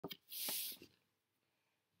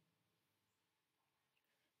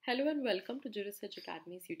Hello and welcome to Research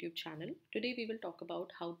Academy's YouTube channel. Today we will talk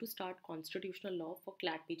about how to start constitutional law for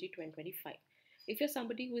CLAT PG 2025. If you're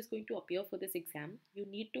somebody who is going to appear for this exam, you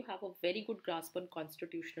need to have a very good grasp on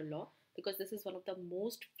constitutional law because this is one of the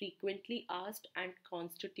most frequently asked and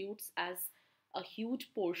constitutes as a huge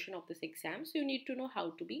portion of this exam. So you need to know how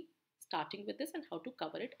to be starting with this and how to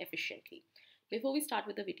cover it efficiently. Before we start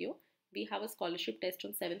with the video, we have a scholarship test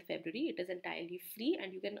on 7th February. It is entirely free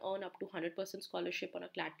and you can earn up to 100% scholarship on a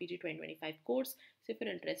CLAT PG 2025 course. So if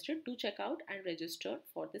you're interested, do check out and register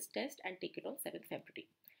for this test and take it on 7th February.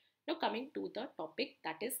 Now coming to the topic,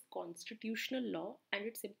 that is constitutional law and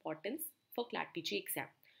its importance for CLAT PG exam.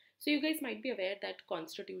 So you guys might be aware that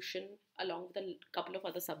constitution along with a couple of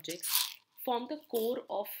other subjects form the core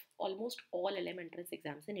of almost all LM entrance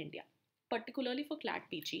exams in India. Particularly for CLAT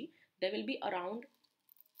PG, there will be around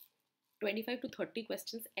 25 to 30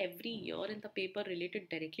 questions every year in the paper related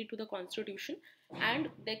directly to the constitution, and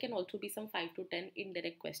there can also be some 5 to 10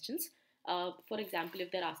 indirect questions. For example,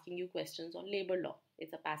 if they're asking you questions on labor law,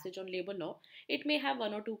 it's a passage on labor law, it may have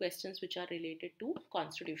 1 or 2 questions which are related to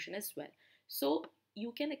constitution as well. So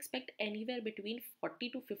you can expect anywhere between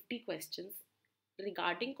 40 to 50 questions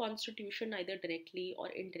regarding constitution either directly or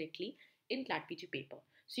indirectly in CLAT PG paper.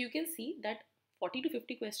 So you can see that 40 to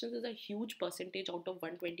 50 questions is a huge percentage out of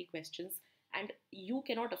 120 questions, and you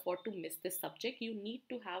cannot afford to miss this subject. You need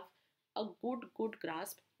to have a good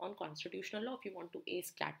grasp on constitutional law if you want to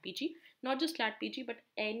ace CLAT PG, not just CLAT PG but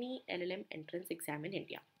any LLM entrance exam in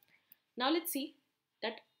India. Now let's see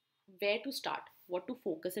that where to start, what to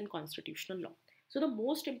focus in constitutional law. So the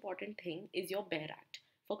most important thing is your Bare Act.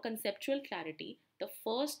 For conceptual clarity, the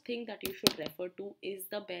first thing that you should refer to is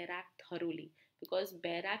the Bare Act thoroughly, because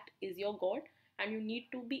Bare Act is your God and you need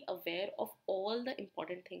to be aware of all the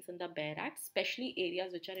important things in the Bare Act, especially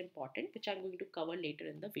areas which are important, which I'm going to cover later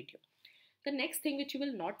in the video. The next thing which you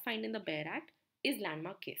will not find in the Bare Act is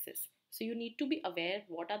landmark cases. So you need to be aware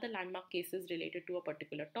what are the landmark cases related to a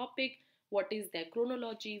particular topic, what is their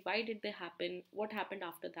chronology, why did they happen, what happened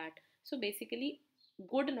after that. So basically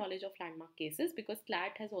good knowledge of landmark cases, because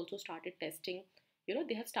CLAT has also started testing,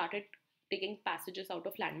 they have started taking passages out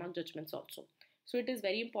of landmark judgments also. So it is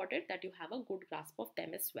very important that you have a good grasp of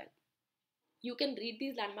them as well. You can read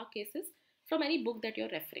these landmark cases from any book that you're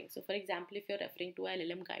referring. So for example, if you're referring to a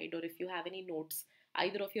LLM guide, or if you have any notes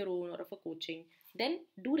either of your own or of a coaching, then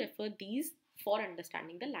do refer these for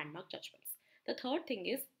understanding the landmark judgments. The third thing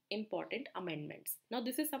is important amendments. Now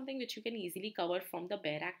this is something which you can easily cover from the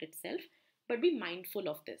Bare Act itself, but be mindful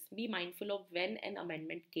of this. Be mindful of when an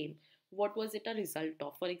amendment came. What was it a result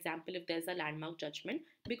of? For example, if there's a landmark judgment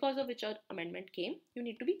because of which an amendment came, you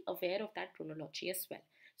need to be aware of that chronology as well.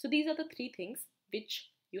 So these are the 3 things which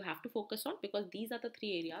you have to focus on, because these are the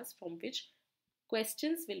 3 areas from which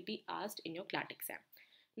questions will be asked in your CLAT exam.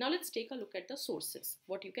 Now let's take a look at the sources,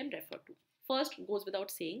 what you can refer to. First, goes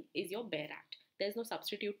without saying, is your Bare Act. There's no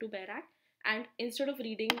substitute to Bare Act, and instead of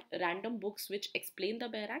reading random books which explain the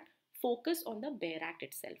Bare Act, focus on the Bare Act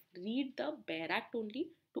itself. Read the Bare Act only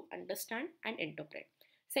to understand and interpret.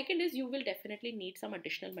 Second is, you will definitely need some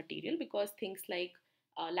additional material, because things like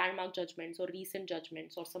landmark judgments or recent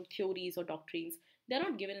judgments or some theories or doctrines, they are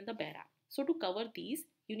not given in the Bare Act. So to cover these,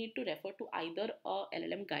 you need to refer to either a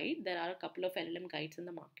LLM guide. There are a couple of LLM guides in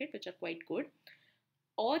the market which are quite good,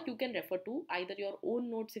 or you can refer to either your own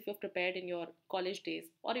notes if you've prepared in your college days,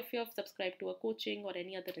 or if you have subscribed to a coaching or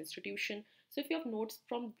any other institution. So if you have notes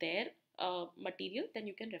from their material, then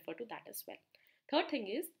you can refer to that as well. Third thing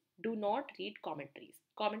is, do not read commentaries.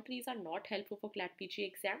 Commentaries are not helpful for CLAT PG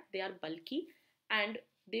exam. They are bulky and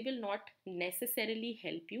they will not necessarily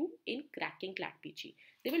help you in cracking CLAT PG.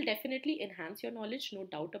 They will definitely enhance your knowledge, no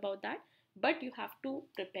doubt about that, but you have to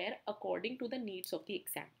prepare according to the needs of the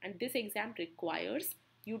exam. And this exam requires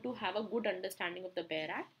you to have a good understanding of the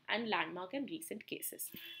Bare Act and landmark and recent cases.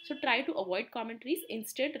 So try to avoid commentaries.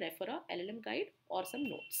 Instead, refer a LLM guide or some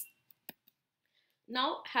notes.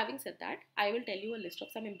 Now, having said that, I will tell you a list of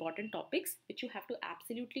some important topics which you have to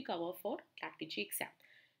absolutely cover for CLAT PG exam.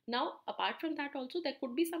 Now, apart from that also, there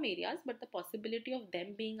could be some areas, but the possibility of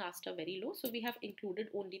them being asked are very low. So we have included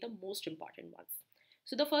only the most important ones.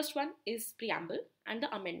 So the first one is preamble and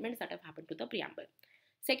the amendments that have happened to the preamble.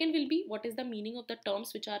 Second will be what is the meaning of the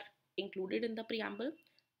terms which are included in the preamble.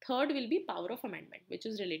 Third will be power of amendment, which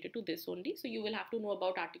is related to this only. So you will have to know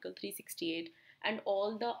about Article 368 and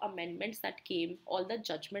all the amendments that came, all the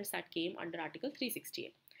judgments that came under Article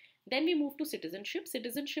 368. Then we move to citizenship.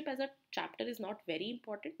 Citizenship as a chapter is not very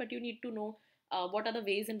important, but you need to know what are the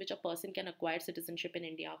ways in which a person can acquire citizenship in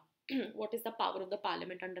India. What is the power of the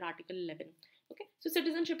parliament under Article 11. Okay, so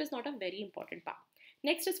citizenship is not a very important part.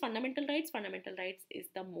 Next is fundamental rights. Fundamental rights is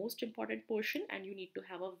the most important portion and you need to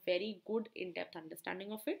have a very good in-depth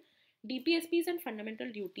understanding of it. DPSPs and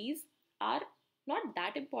fundamental duties are not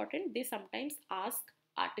that important. They sometimes ask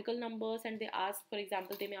article numbers and they ask, for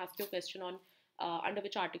example, they may ask you a question on under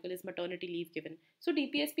which article is maternity leave given. So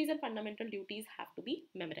DPSPs and fundamental duties have to be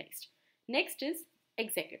memorized. Next is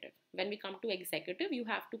executive. When we come to executive, you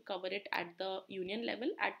have to cover it at the union level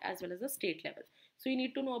as well as the state level. So you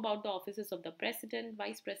need to know about the offices of the president,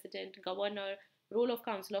 vice president, governor, role of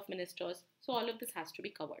council of ministers. So all of this has to be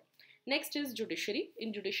covered. Next is judiciary.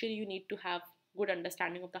 In judiciary, you need to have good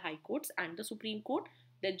understanding of the high courts and the Supreme Court,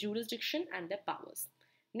 their jurisdiction and their powers.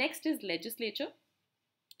 Next is legislature.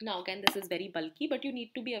 Now again, this is very bulky, but you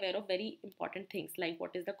need to be aware of very important things like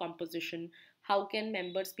what is the composition, how can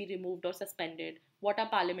members be removed or suspended, what are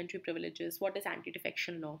parliamentary privileges, what is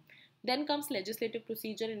anti-defection law. Then comes legislative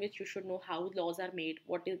procedure in which you should know how laws are made,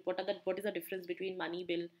 what is the difference between money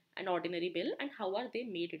bill and ordinary bill and how are they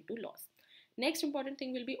made into laws. Next important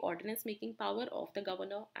thing will be ordinance making power of the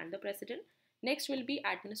governor and the president. Next will be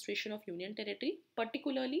administration of union territory,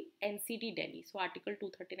 particularly NCT Delhi. So Article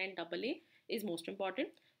 239 AA is most important.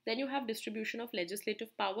 Then you have distribution of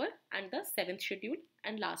legislative power and the seventh schedule,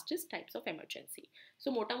 and last is types of emergency.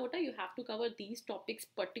 So mota mota you have to cover these topics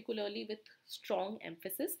particularly with strong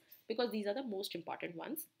emphasis because these are the most important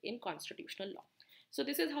ones in constitutional law. So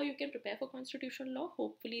this is how you can prepare for constitutional law.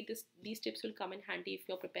 Hopefully these tips will come in handy if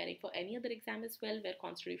you're preparing for any other exam as well where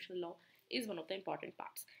constitutional law is one of the important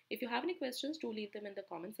parts. If you have any questions, do leave them in the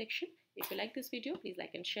comment section. If you like this video, please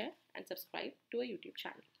like and share and subscribe to our YouTube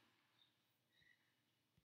channel.